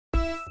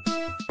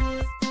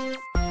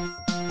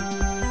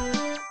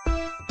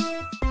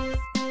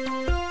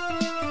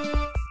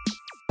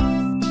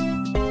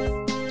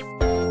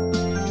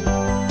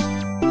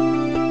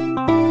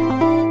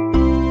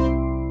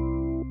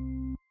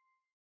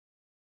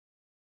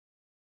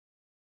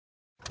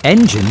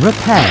Engine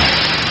repair.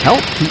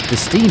 Help keep the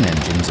steam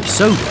engines of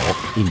Sodor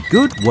in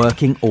good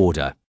working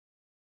order.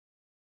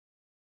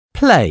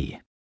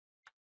 Play.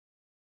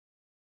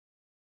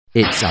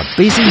 It's a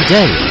busy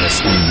day at the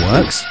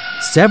steamworks.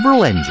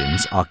 Several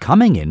engines are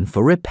coming in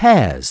for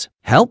repairs.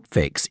 Help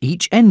fix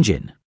each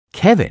engine.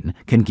 Kevin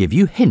can give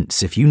you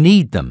hints if you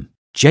need them.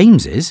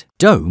 James's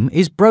dome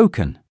is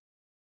broken.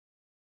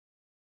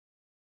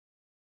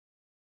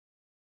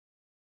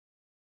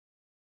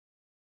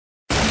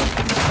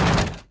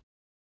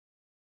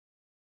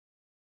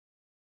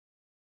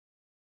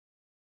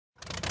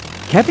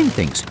 Kevin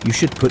thinks you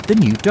should put the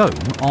new dome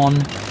on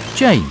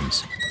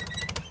James.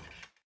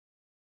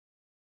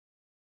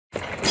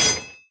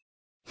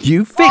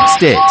 You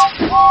fixed it!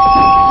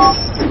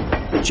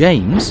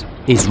 James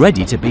is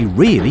ready to be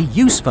really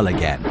useful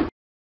again.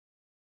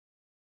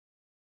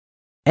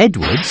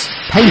 Edward's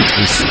paint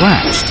is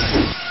scratched.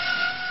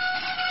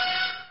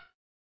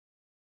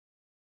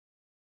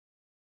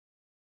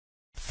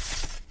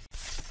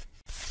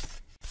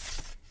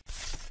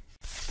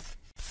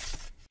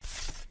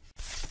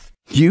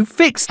 You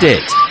fixed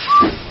it!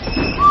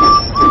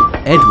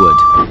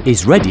 Edward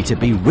is ready to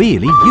be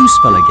really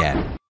useful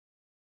again.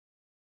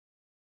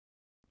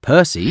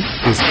 Percy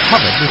is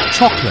covered with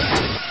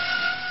chocolate.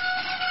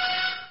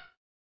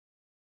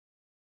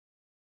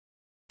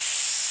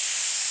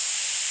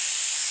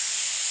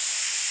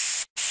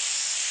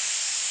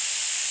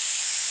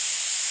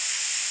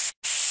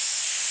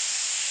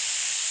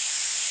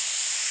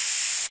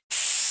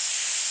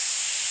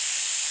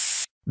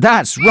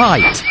 That's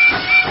right!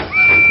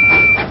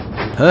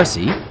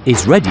 Percy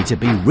is ready to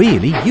be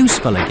really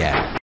useful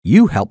again.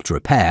 You helped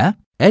repair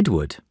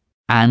Edward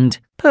and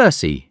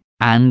Percy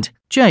and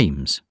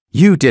James.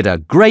 You did a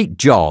great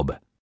job.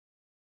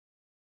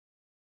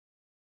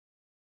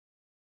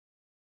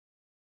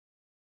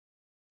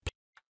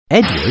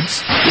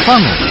 Edward's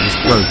funnel is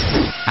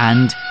broken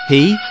and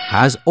he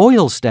has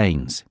oil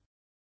stains.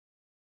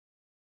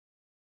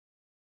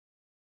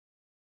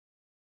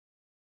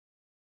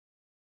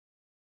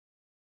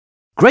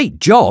 Great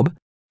job!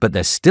 But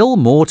there's still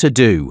more to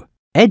do.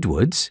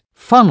 Edward's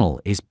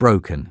funnel is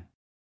broken.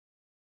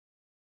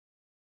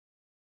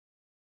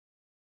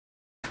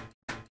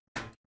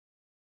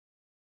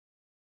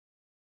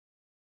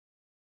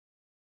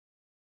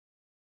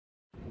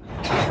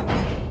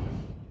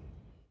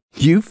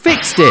 You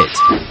fixed it!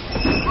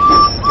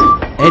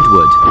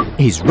 Edward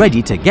is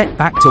ready to get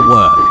back to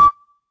work.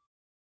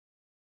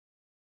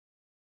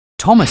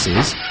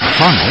 Thomas's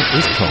funnel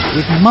is clogged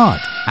with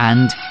mud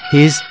and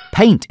his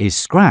paint is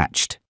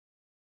scratched.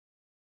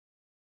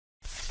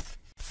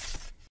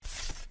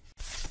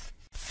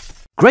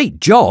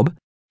 Great job,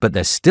 but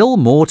there's still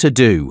more to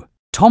do.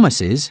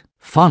 Thomas's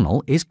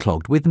funnel is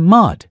clogged with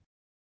mud.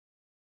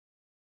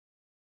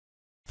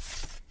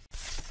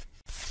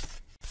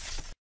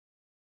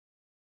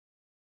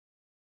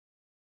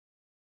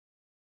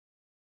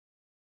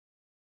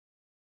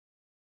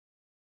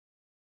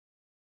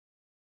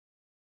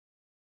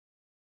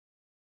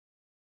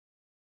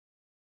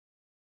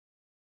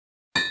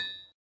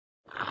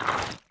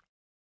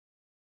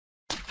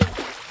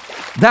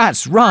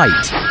 That's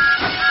right!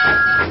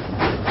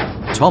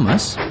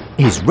 Thomas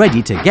is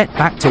ready to get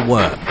back to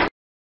work.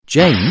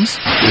 James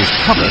is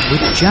covered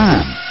with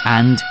jam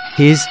and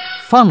his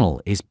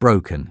funnel is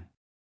broken.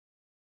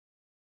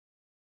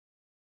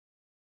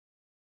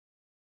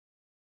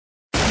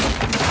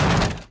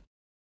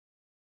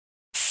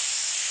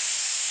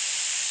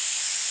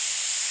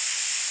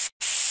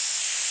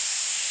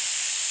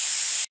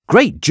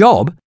 Great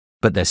job,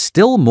 but there's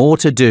still more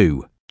to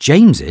do.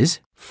 James's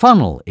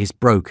funnel is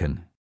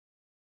broken.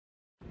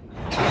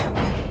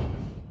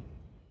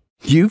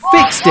 You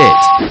fixed it!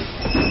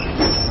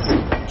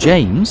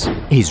 James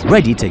is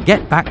ready to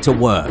get back to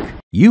work.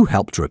 You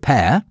helped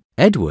repair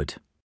Edward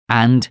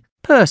and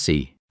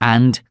Percy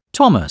and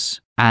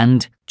Thomas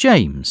and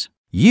James.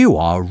 You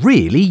are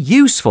really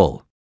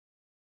useful.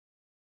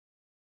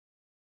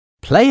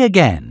 Play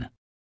again.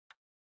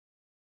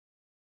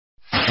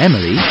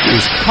 Emily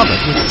is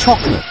covered with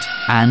chocolate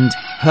and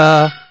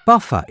her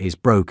buffer is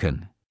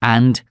broken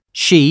and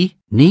she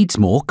needs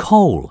more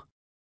coal.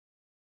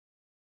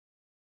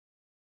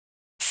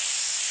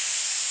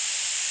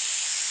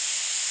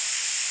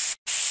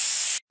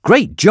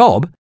 Great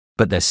job,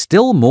 but there's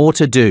still more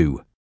to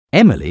do.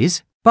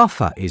 Emily's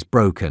buffer is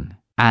broken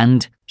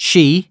and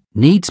she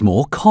needs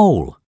more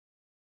coal.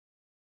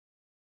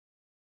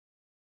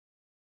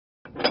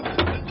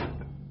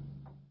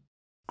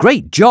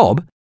 Great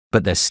job,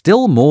 but there's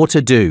still more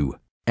to do.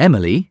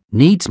 Emily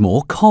needs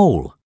more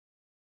coal.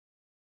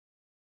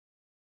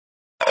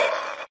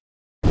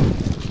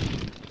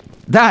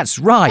 That's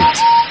right!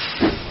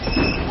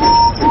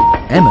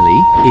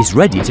 Emily is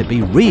ready to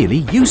be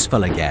really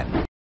useful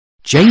again.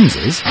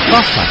 James's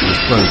buffer is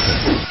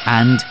broken,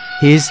 and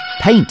his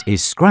paint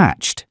is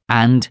scratched,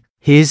 and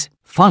his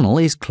funnel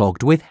is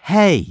clogged with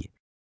hay.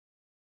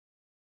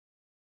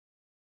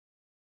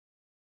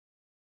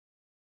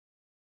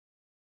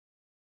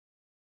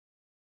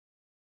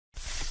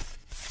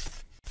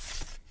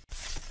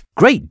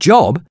 Great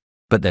job,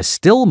 but there's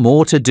still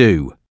more to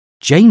do.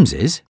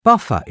 James's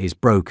buffer is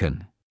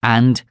broken,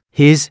 and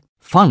his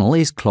funnel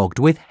is clogged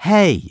with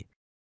hay.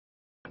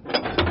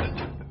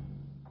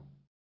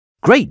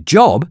 Great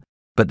job,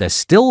 but there's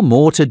still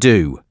more to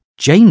do.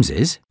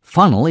 James's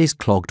funnel is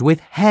clogged with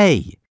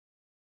hay.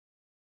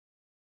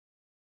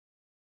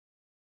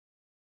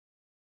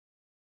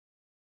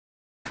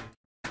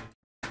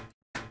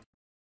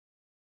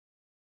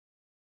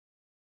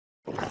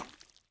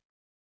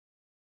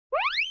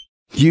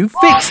 You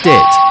fixed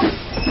it!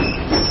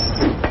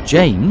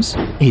 James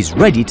is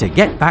ready to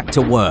get back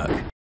to work.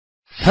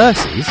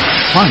 Percy's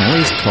funnel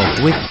is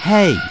clogged with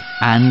hay,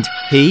 and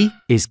he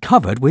is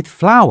covered with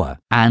flour,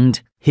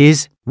 and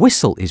his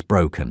whistle is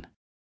broken.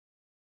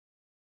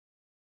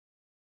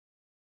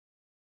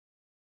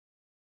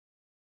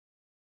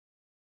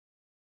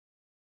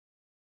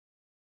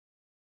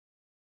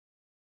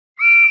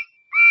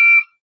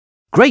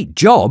 Great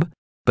job,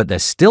 but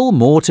there's still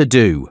more to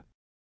do.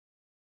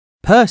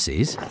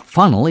 Percy's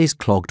funnel is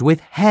clogged with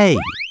hay,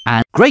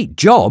 and great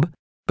job,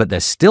 but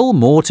there's still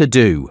more to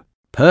do.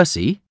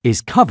 Percy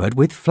is covered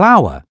with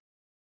flour.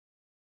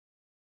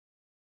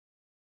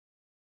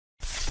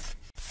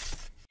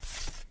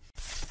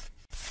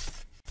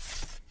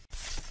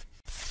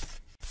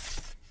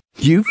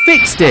 You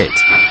fixed it!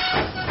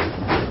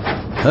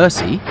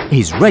 Percy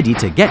is ready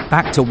to get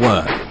back to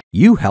work.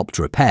 You helped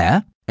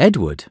repair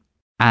Edward,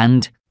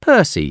 and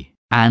Percy,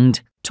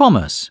 and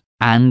Thomas,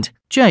 and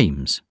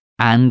James,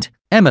 and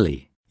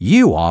Emily.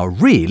 You are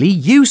really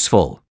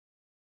useful.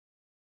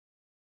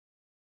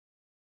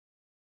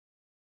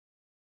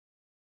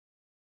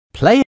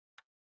 Play.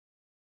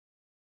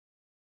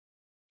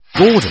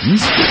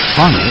 Gordon's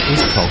funnel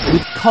is clogged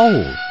with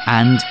coal,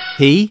 and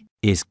he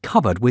is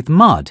covered with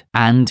mud,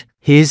 and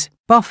his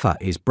buffer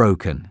is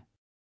broken.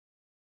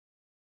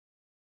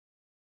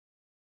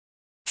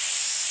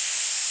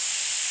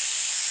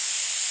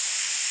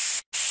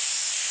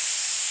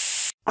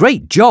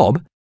 Great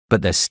job,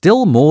 but there's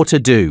still more to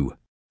do.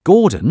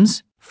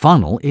 Gordon's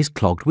funnel is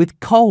clogged with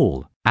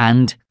coal,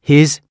 and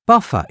his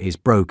buffer is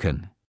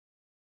broken.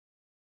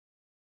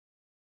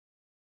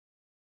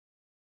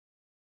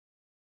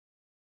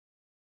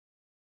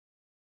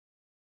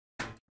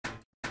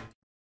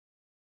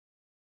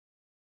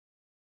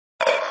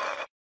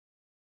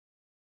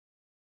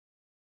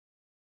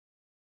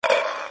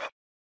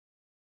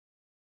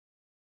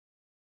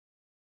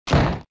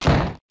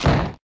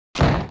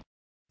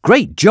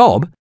 Great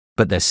job,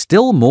 but there's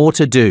still more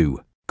to do.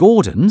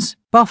 Gordon's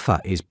buffer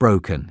is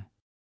broken.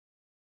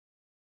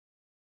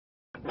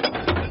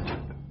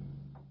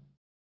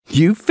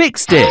 You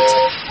fixed it!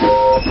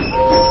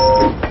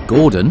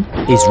 Gordon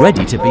is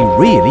ready to be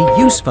really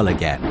useful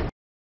again.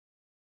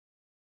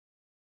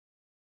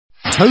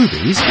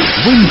 Toby's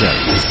window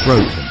is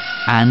broken,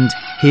 and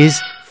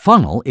his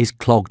funnel is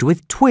clogged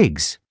with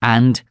twigs,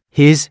 and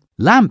his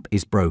lamp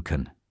is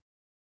broken.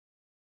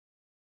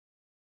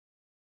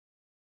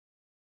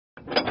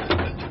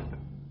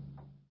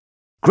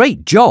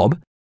 Great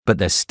job, but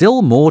there's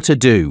still more to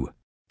do.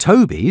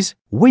 Toby's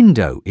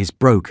window is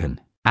broken,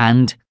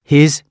 and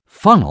his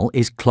funnel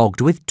is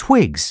clogged with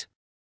twigs.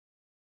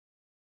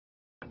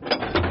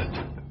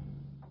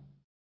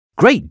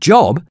 Great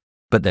job,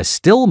 but there's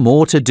still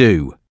more to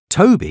do.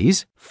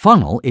 Toby's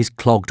funnel is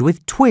clogged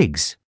with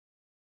twigs.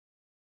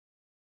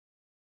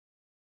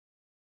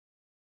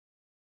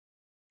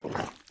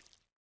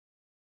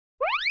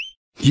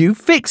 You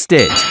fixed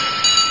it!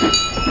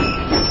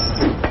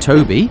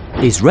 Toby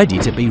is ready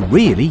to be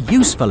really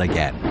useful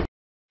again.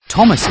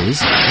 Thomas's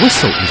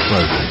whistle is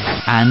broken,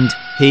 and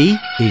he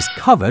is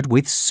covered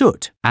with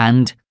soot,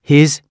 and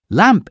his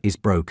lamp is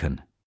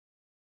broken.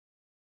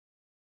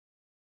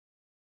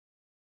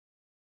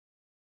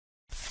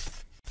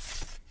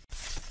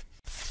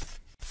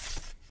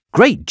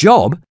 Great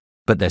job,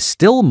 but there's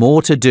still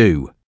more to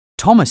do.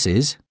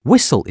 Thomas's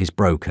whistle is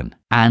broken,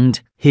 and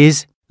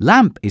his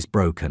lamp is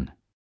broken.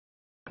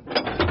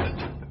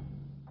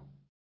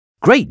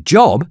 Great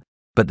job,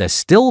 but there's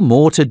still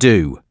more to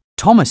do.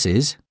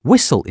 Thomas's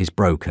whistle is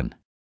broken.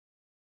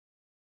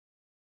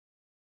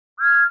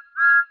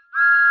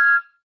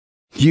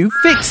 You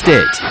fixed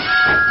it!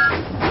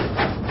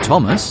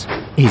 Thomas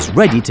is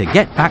ready to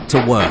get back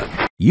to work.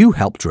 You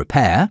helped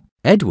repair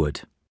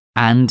Edward,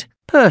 and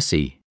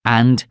Percy,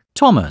 and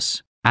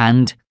Thomas,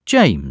 and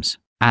James,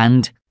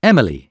 and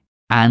Emily,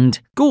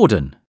 and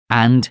Gordon,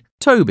 and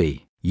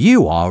Toby.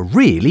 You are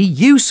really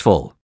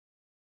useful.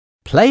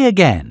 Play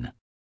again.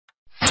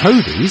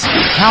 Toby's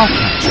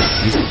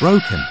cowcatcher is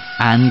broken,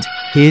 and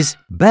his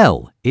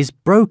bell is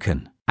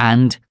broken,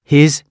 and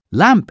his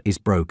lamp is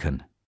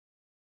broken.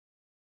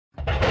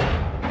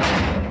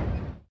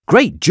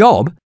 Great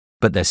job,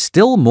 but there's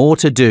still more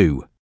to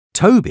do.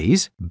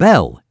 Toby's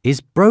bell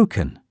is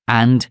broken.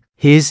 and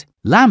his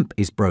lamp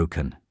is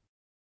broken.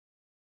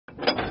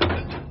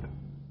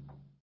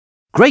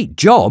 Great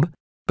job,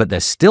 but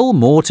there's still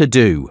more to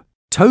do.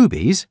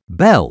 Toby's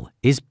bell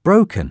is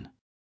broken.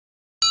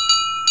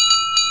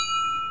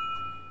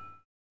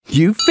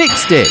 You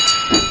fixed it!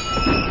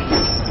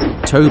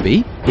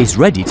 Toby is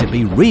ready to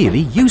be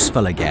really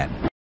useful again.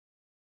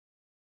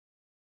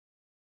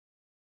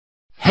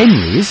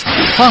 Henry's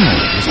funnel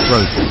is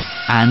broken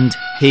and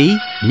he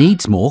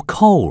needs more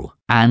coal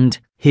and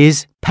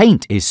his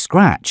paint is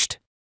scratched.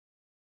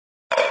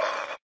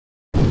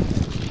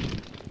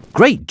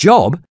 Great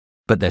job,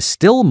 but there's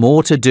still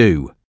more to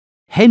do.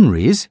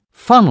 Henry's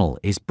funnel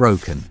is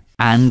broken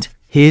and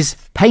his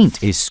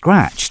paint is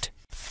scratched.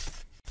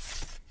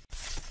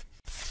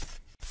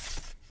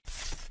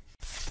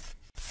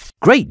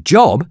 Great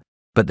job,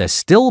 but there's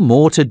still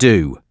more to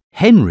do.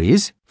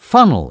 Henry's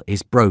funnel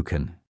is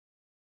broken.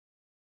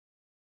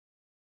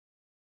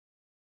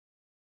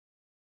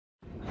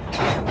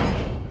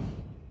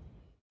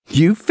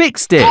 You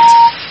fixed it!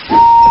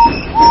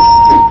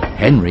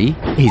 Henry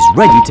is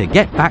ready to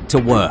get back to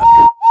work.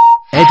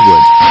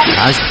 Edward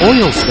has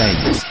oil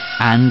stains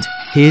and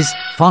his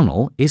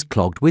funnel is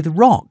clogged with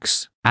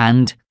rocks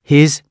and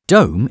his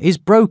dome is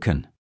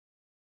broken.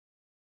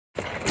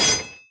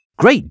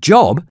 Great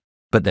job,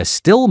 but there's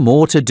still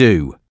more to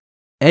do.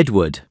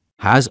 Edward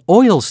has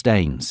oil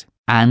stains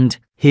and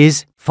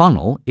his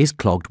funnel is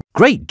clogged.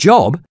 Great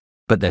job,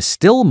 but there's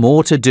still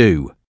more to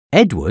do.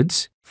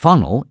 Edward's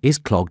funnel is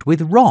clogged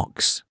with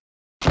rocks.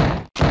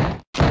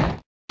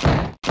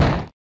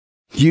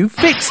 You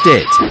fixed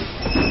it!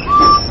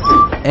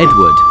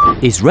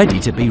 Edward is ready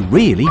to be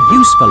really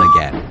useful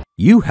again.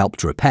 You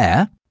helped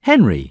repair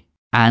Henry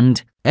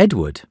and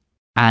Edward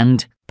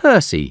and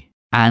Percy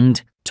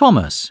and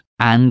Thomas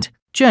and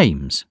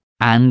James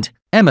and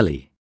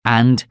Emily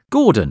and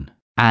Gordon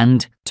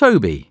and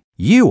Toby.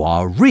 You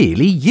are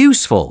really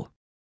useful.